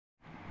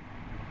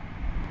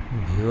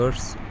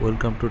Viewers,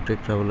 welcome to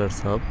Tech Travelers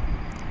Hub.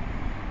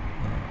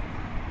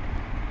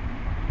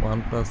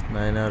 OnePlus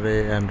 9R A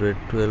Android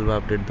 12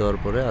 update দেওয়ার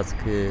পরে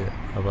আজকে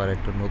আবার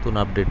একটা নতুন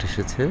আপডেট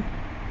এসেছে।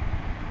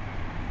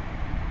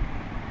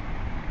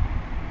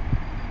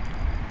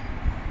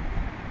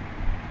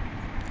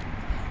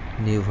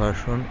 New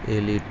version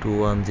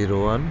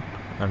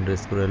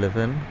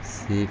LE2101_11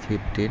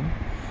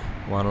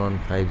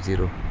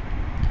 C151150।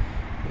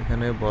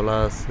 এখানে বলা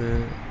আছে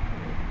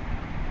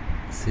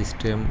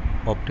system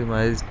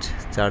optimized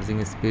charging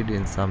speed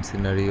in some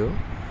scenario,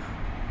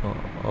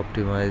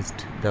 optimized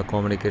the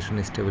communication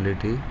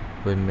stability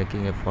when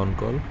making a phone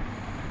call,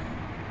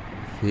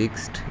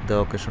 fixed the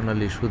occasional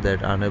issue that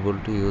unable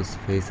to use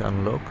face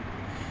unlock,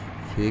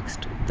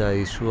 fixed the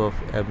issue of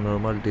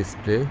abnormal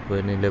display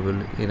when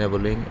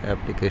enabling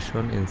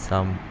application in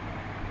some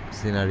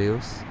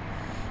scenarios,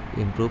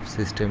 improve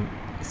system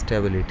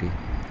stability.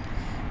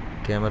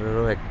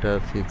 ক্যামেরারও একটা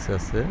fix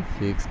আছে,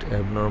 fixed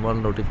abnormal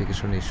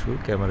notification issue,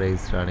 camera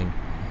is running.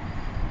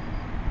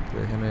 তো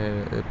এখানে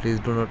please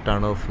do not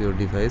turn off your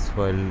device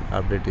while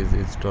update is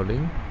installing.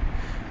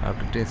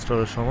 Update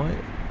ইনস্টলের সময়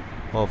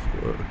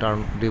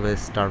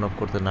device turn off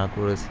করতে না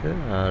করেছে,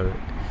 আর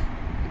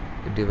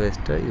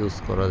ডিভাইসটা use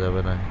করা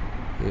যাবে না,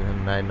 ইভেন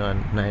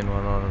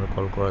 911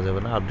 কল করা যাবে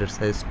না। Update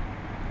size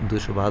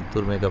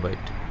 272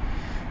 megabyte.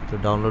 তো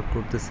ডাউনলোড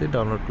করতেছি,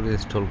 ডাউনলোড করে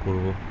ইনস্টল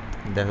করব,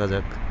 দেখা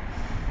যাক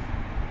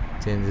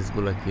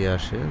চেঞ্জেসগুলো কি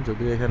আসে।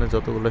 যদিও এখানে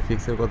যতগুলো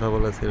ফিক্সের কথা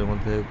বলা আছে এর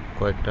মধ্যে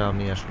কয়েকটা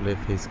আমি আসলে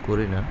ফেস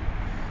করি না।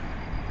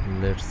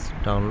 Let's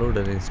download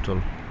and install.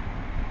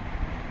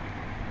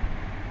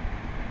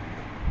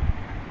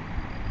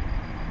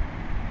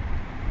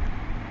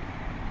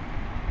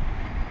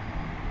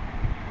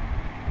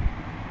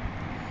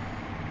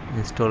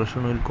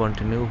 Installation will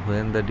continue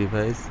when the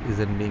device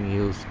isn't being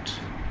used.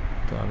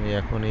 তো আমি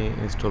এখনই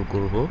ইনস্টল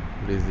করব।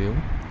 Resume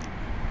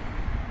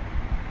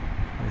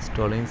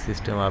installing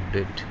system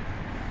update.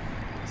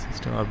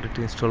 System update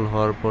install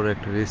হওয়ার পর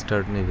একটা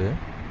রিস্টার্ট নেবে,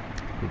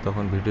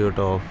 তখন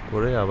ভিডিওটা অফ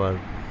করে আবার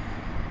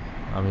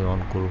আমি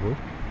অন করব।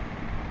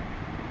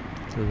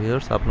 তো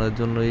ভিউয়ার্স, আপনাদের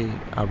জন্য এই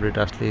আপডেট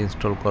আসলে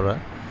ইনস্টল করা,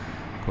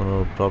 কোনো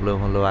প্রবলেম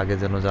হলেও আগে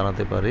যেন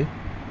জানাতে পারি।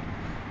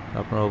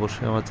 আপনারা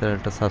অবশ্যই আমার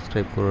চ্যানেলটা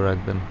সাবস্ক্রাইব করে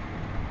রাখবেন।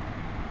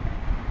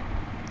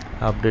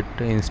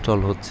 আপডেটটা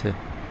ইনস্টল হচ্ছে।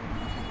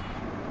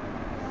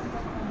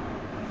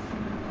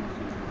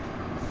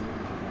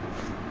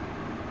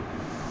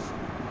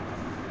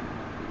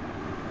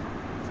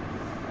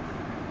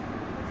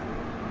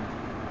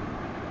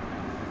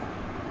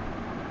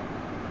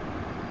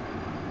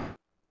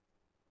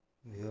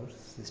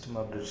 সিস্টেম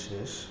আপডেট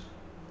শেষ।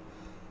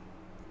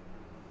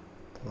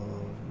 তো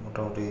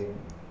মোটামুটি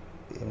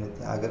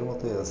এমনিতে আগের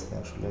মতোই আছে,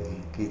 আসলে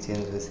কী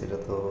চেঞ্জ হয়েছে এটা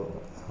তো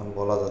এখন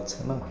বলা যাচ্ছে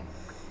না,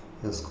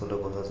 ইউজ করলে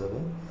বোঝা যাবে।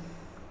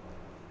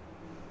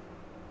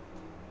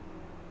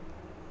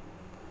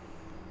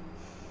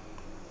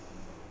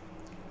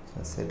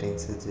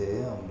 সেটিংসে যেয়ে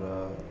আমরা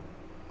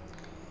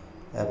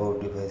অ্যাবাউট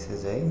ডিভাইসে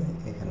যাই,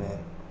 এখানে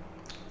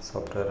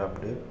সফটওয়্যার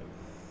আপডেট,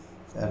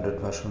 অ্যান্ড্রয়েড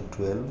ভার্সন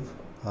 12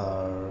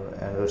 আর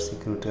অ্যান্ড্রয়েড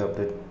সিকিউরিটি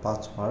আপডেট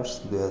 5 মার্চ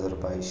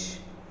 2022।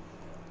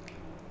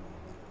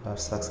 আর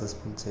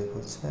সাকসেসফুল চেক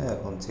হচ্ছে,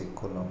 এখন চেক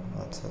করলাম।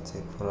 আচ্ছা,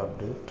 চেক ফর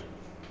আপডেট,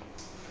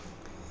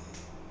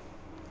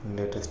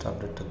 লেটেস্ট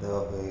আপডেটটা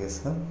দেওয়া হয়ে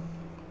গেছে।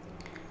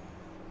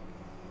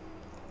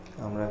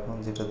 আমরা এখন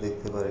যেটা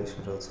দেখতে পারি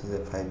সেটা হচ্ছে যে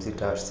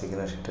 5Gটা আসছে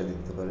কিনা সেটা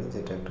দেখতে পারি,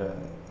 যেটা একটা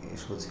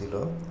ইস্যু ছিল।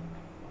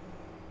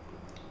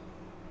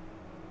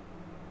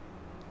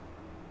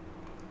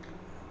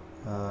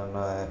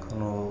 না,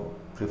 এখনও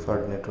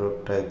প্রিফার্ড নেটওয়ার্ক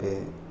টাইপে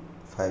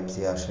 5G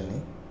আসেনি।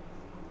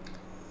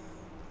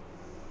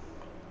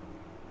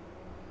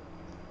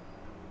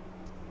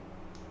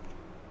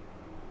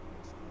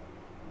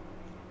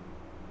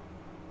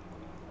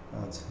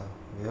 আচ্ছা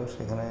ভিউয়ার্স,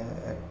 এখানে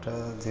একটা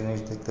জিনিস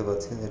দেখতে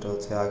পাচ্ছি, যেটা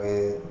হচ্ছে আগে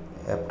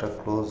অ্যাপটা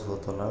ক্লোজ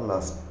হতো না,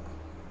 লাস্ট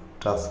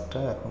টাস্কটা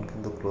এখন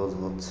কিন্তু ক্লোজ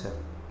হচ্ছে।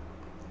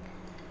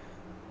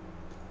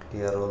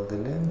 ক্লিয়ার অল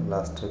দিলে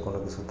লাস্টে কোনো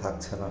কিছু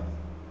থাকছে না।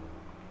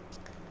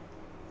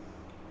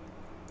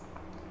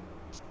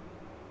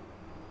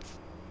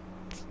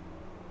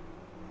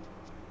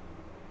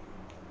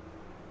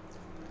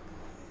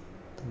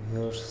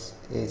 ভিউয়ার্স,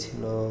 এই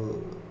ছিল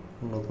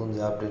নতুন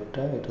যে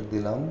আপডেটটা, এটা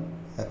দিলাম।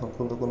 এখন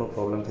কিন্তু কোনো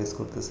প্রবলেম ফেস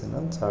করতেছি না।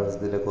 চার্জ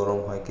দিলে গরম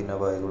হয় কিনা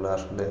বা এগুলো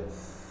আসলে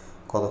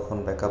কতক্ষণ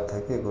ব্যাকআপ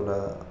থাকে, এগুলো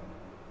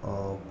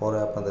পরে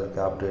আপনাদেরকে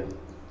আপডেট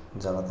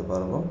জানাতে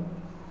পারবো।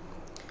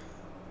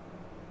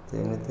 তো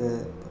এমনিতে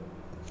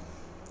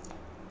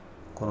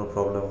কোনো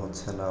প্রবলেম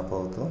হচ্ছে না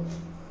আপাতত,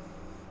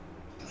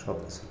 সব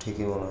কিছু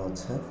ঠিকই মনে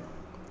হচ্ছে।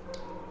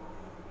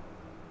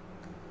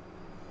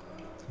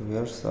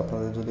 ভিউয়ার্স,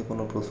 আপনাদের যদি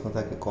কোনো প্রশ্ন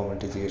থাকে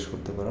কমেন্টে জিজ্ঞেস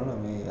করতে পারেন,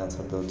 আমি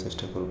অ্যান্সার দেওয়ার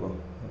চেষ্টা করব।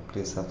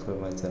 Please subscribe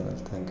my channel.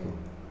 Thank you.